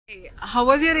How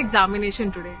was your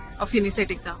examination today of INI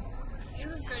CET exam? It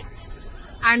was good.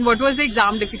 And what was the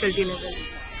exam difficulty level?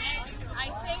 I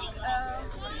think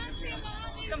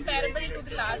comparable to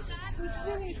the last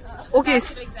Okay,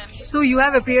 last year exam. so you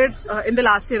have appeared in the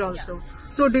last year also.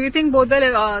 So do you think both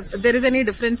there is any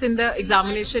difference in the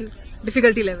examination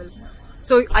difficulty level?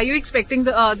 So are you expecting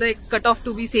the cutoff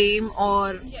to be same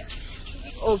or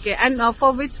Yes. okay? And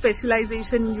for which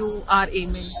specialization you are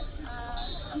aiming?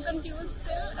 I'm confused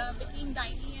still between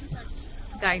gynae and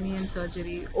surgery. Gynae and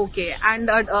surgery. Okay. And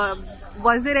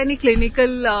was there any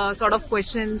clinical sort of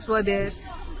questions were there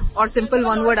or simple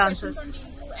one word answers? On dengue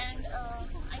and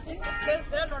I think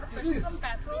there are a lot of questions from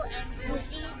patho and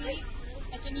mostly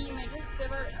the HNE images. There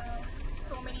were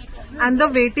so many HNE. And the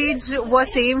weightage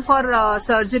was same for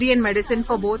surgery and medicine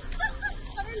for both?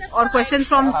 Or questions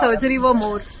from surgery were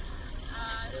more?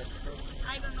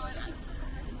 I don't know.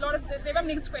 They were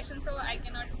mixed questions, so I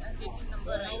cannot get the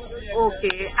number right.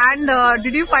 Okay. And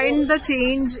did you find the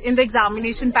change in the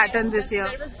examination pattern this year?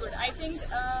 That was good. I think.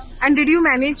 And did you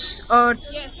manage?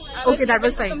 Yes. I Okay, that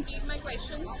was able to fine. complete my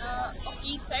questions of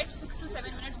each set 6 to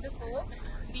 7 minutes before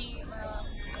the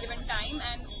given time,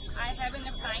 and I have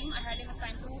enough time. I had enough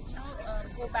time to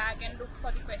go back and look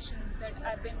for the questions that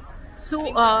I've been.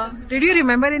 So, did you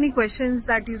remember any questions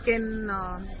that you can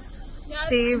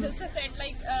save? Just as said,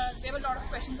 like there were a lot of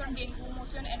questions on dengue,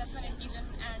 mostly on NS1 antigen,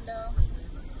 and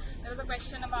there was a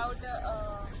question about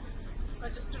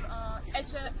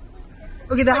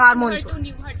Okay, the hormones. her two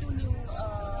new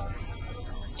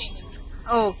staining.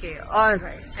 Okay, all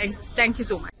right. Thank you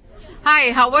so much.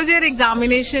 Hi, how was your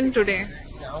examination today?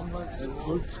 Exam was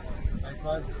good. It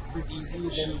was a bit easy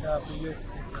than the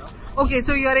previous exam. Okay,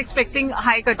 so you are expecting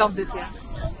high cutoff this year.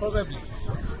 Probably.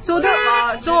 So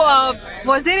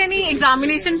was there any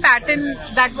examination pattern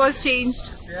that was changed?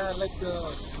 Yeah, like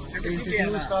they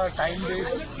introduced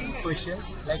time-based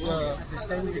questions. Like this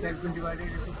time it has been divided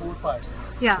into 4 parts.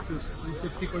 Yeah. So, with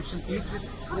 50 questions each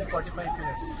with 45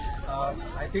 minutes.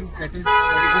 I think that is a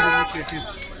very good initiative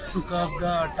to curb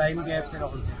the time gaps and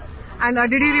all. And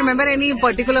did you remember any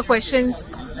particular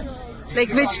questions?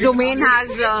 Like which domain has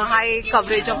high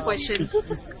coverage of questions?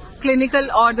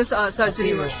 Clinical or the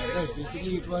surgery one? Right.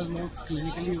 Basically, it was more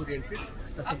clinically oriented.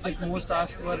 The subjects most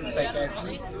asked were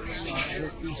psychiatry,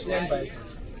 anesthesia, and biology.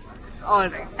 All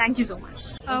right. Thank you so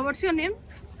much. What's your name?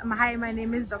 Hi, my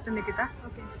name is Dr. Nikita.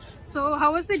 Okay. So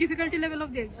how was the difficulty level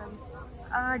of the exam?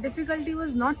 Difficulty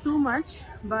was not too much,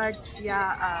 but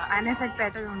yeah, INI CET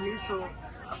pattern only, so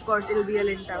of course it will be a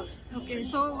little tough. Okay.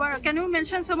 So can you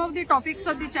mention some of the topics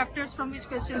or the chapters from which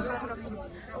questions were coming?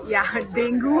 Yeah,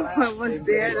 dengue was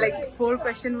there, like 4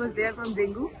 questions was there from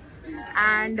dengue,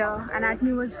 and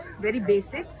anatomy was very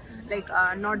basic, like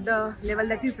not the level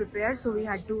that we prepared, so we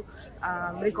had to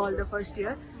recall the first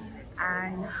year.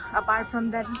 And apart from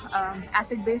that,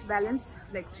 acid-base balance,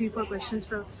 like 3-4 questions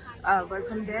were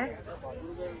from there.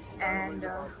 And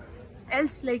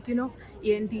else, like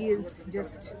ENT is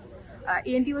just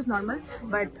ENT was normal,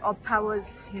 but optha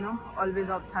was always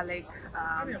optha, like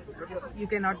just you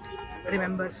cannot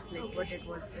remember like what it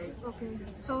was like. Okay.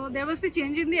 So there was the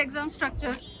change in the exam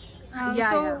structure.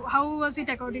 Yeah. How was it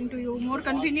according to you? More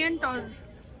convenient or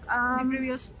the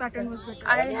previous pattern was better?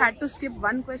 I had to skip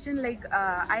one question, like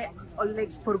I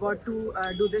forgot to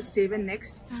do this save and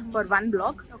next for one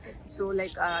block. Okay. So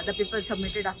like the paper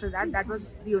submitted after that. That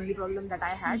was the only problem that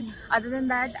I had. Other than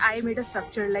that, I made a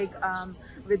structure like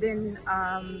within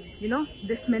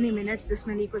this many minutes, this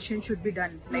many questions should be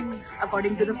done, like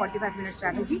according to the 45-minute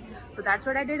strategy. So that's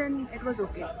what I did, and it was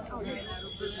okay. Okay.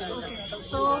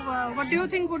 So what do you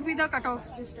think would be the cutoff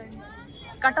this time?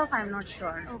 Cutoff, I'm not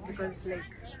sure, because like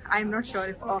I'm not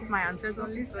sure of my answers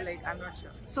only, so like I'm not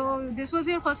sure. So this was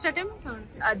your first attempt? Or?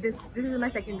 This is my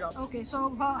second job. Okay.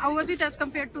 So how was it as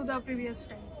compared to the previous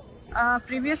time?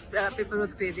 Previous paper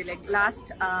was crazy, like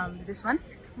last this one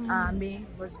May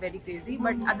was very crazy,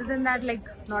 but other than that, like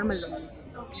normal only.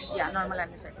 Yeah, normal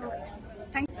INI CET.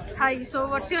 Hi. So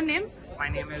what's your name? My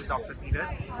name is Dr.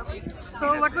 Dheeraj.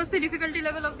 So what was the difficulty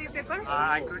level of the paper?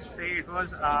 I could say it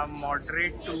was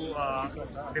moderate to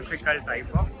difficult type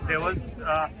of. There was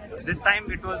this time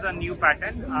it was a new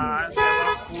pattern. There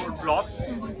were 4 blocks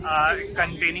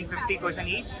containing 50 questions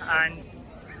each, and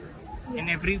in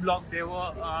every block there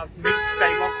were mixed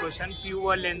type of question. Few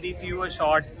were lengthy, few were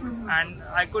short, and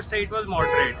I could say it was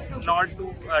moderate, not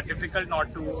too difficult,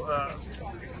 not too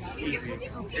easy.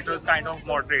 It was kind of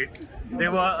moderate.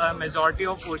 There were a majority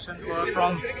of questions were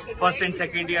from first and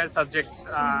second year subjects,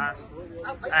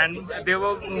 and there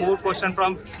were more questions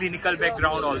from clinical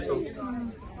background also.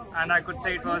 And I could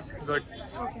say it was good.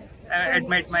 it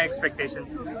met my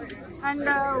expectations. And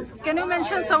can you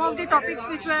mention some of the topics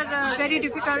which were very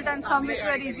difficult and some which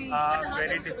were easy?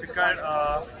 Very difficult.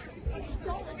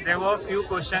 There were few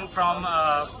questions from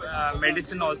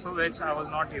medicine also which I was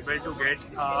not able to get.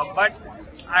 But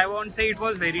I won't say it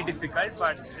was very difficult,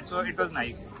 but it was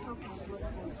nice.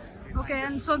 Okay,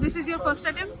 and so this is your first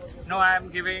attempt? No, I am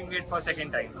giving it for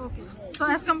second time. Okay. So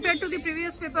as compared to the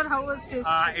previous paper, how was this?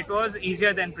 It was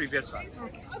easier than previous one.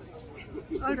 Okay.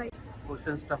 All right.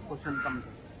 Questions, tough question comes.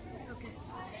 Okay.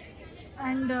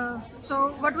 And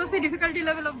so what was the difficulty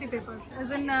level of the paper?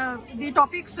 As in the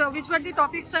topics, which were the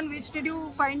topics and which did you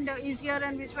find easier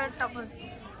and which were tougher?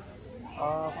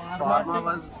 Pharma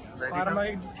was very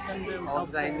Pharma tough.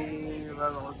 Of gynae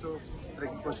was also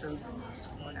tricky questions.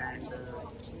 And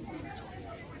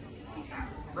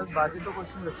बस बाकी तो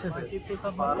question अच्छे थे. बाकी तो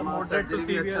सब Pharma, moderate to surgery भी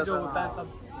severe अच्छा जो था. होता है सब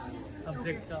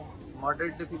सब्जेक्ट का.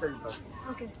 Moderate difficult था.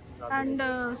 Okay. And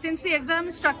since the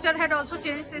exam structure had also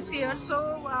changed this year, so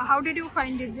how did you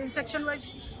find it? The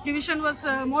section-wise division was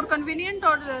more convenient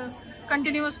or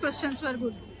continuous questions were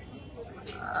good?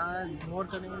 More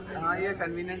convenient. हाँ ये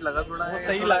convenient लगा थोड़ा. वो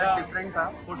सही लगा. Different था.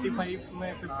 45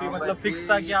 में 50 मतलब फिक्स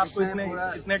था कि आपको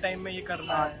इतने टाइम में ये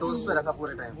करना है. टोस्ट पे रखा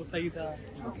पूरे टाइम. वो सही था.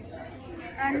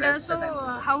 And so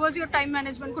how was your time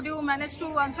management? Could you manage to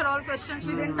answer all questions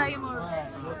within time or?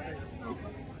 वो सही.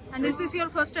 And is this your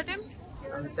first attempt?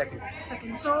 Second.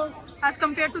 Second. So as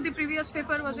compared to the previous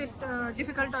paper, was it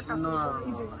difficult or tough? No.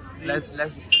 Easy. Less.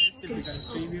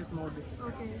 Difficult. Previous more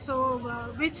difficult. Okay. So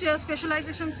which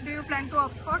specializations do you plan to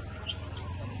opt for?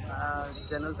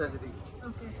 General surgery.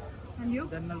 Okay. And you?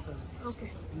 General surgery.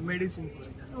 Okay. Medicines.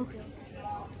 Okay.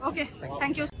 Okay.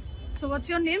 Thank you. So what's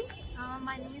your name?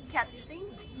 My name is Khyati Singh.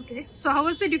 Okay. So how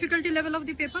was the difficulty level of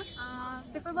the paper?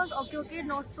 Paper was okay,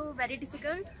 not so very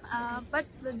difficult, but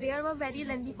there were very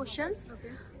lengthy questions.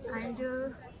 Okay. And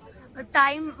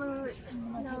time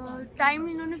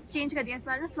इन्होंने change कर दिया इस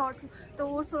बार slot, तो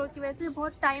वो slot की वजह से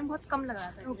time बहुत कम लग रहा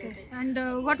था. Okay. And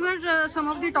what were some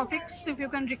of the topics, if you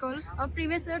can recall?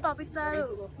 Previous year topics are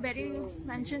very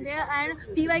mentioned there, and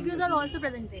PYQs are also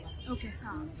present there. Okay.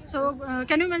 So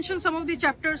can you mention some of the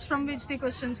chapters from which the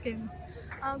questions came?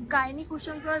 Gynae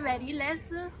questions were very less,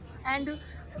 and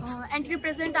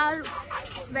anti-present are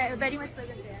very much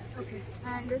present there. Okay.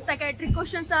 And psychiatric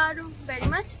questions are very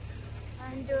much,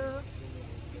 and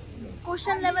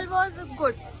question level was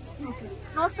good. Okay.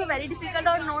 Not so very difficult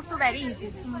or not so very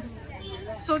easy.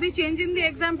 So the change in the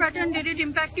exam pattern, did it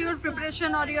impact your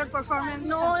preparation or your performance?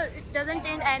 No, it doesn't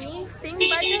change anything,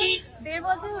 but there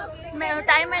was a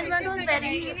time management was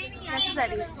very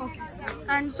necessary. Okay.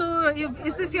 And so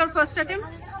is this your first attempt?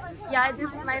 Yeah,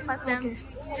 this is my first time.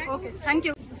 Okay. Thank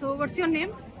you. So what's your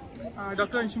name?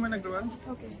 Dr. Anshuman Agrawal.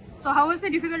 Okay. So how was the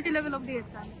difficulty level of the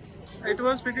exam? It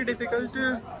was pretty difficult.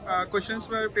 Questions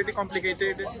were pretty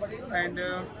complicated, and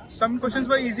some questions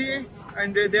were easy,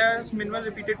 and there are minimal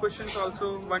repeated questions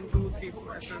also, 1, 2, 3,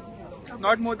 4, so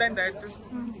not more than that.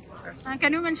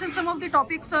 Can you mention some of the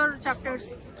topics or chapters?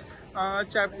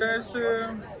 Chapters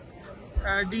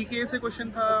DK से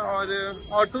question था, और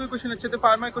ortho के question अच्छे थे.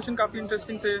 Pharma के question काफी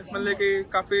interesting थे, मतलब कि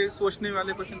काफी सोचने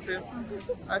वाले क्वेश्चन थे.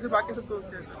 ऐसे बाकी सब तो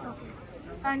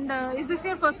And is this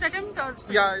your first attempt or?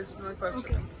 Yeah, it's my first.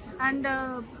 Okay. And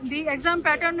the exam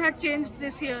pattern had changed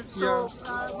this year. So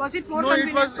was it more No,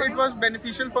 convenient? it was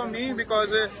beneficial for me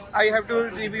because I have to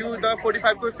review the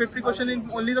 45 to 50 question in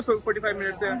only the 45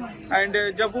 minutes there. And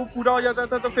जब वो पूरा हो जाता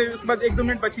था तो फिर उसके बाद 1-2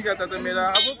 मिनट बच ही जाता था मेरा.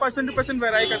 अब वो पर्सन टू पर्सन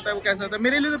वेराई करता है वो कैसा था.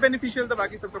 मेरे लिए तो बेनिफिशियल था,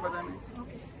 बाकी सबको पता नहीं.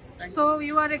 Okay. So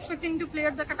you are expecting to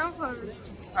clear the cutoff or?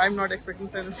 I'm not expecting,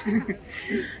 sir.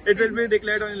 It will be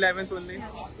declared on 11th only.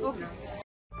 Okay.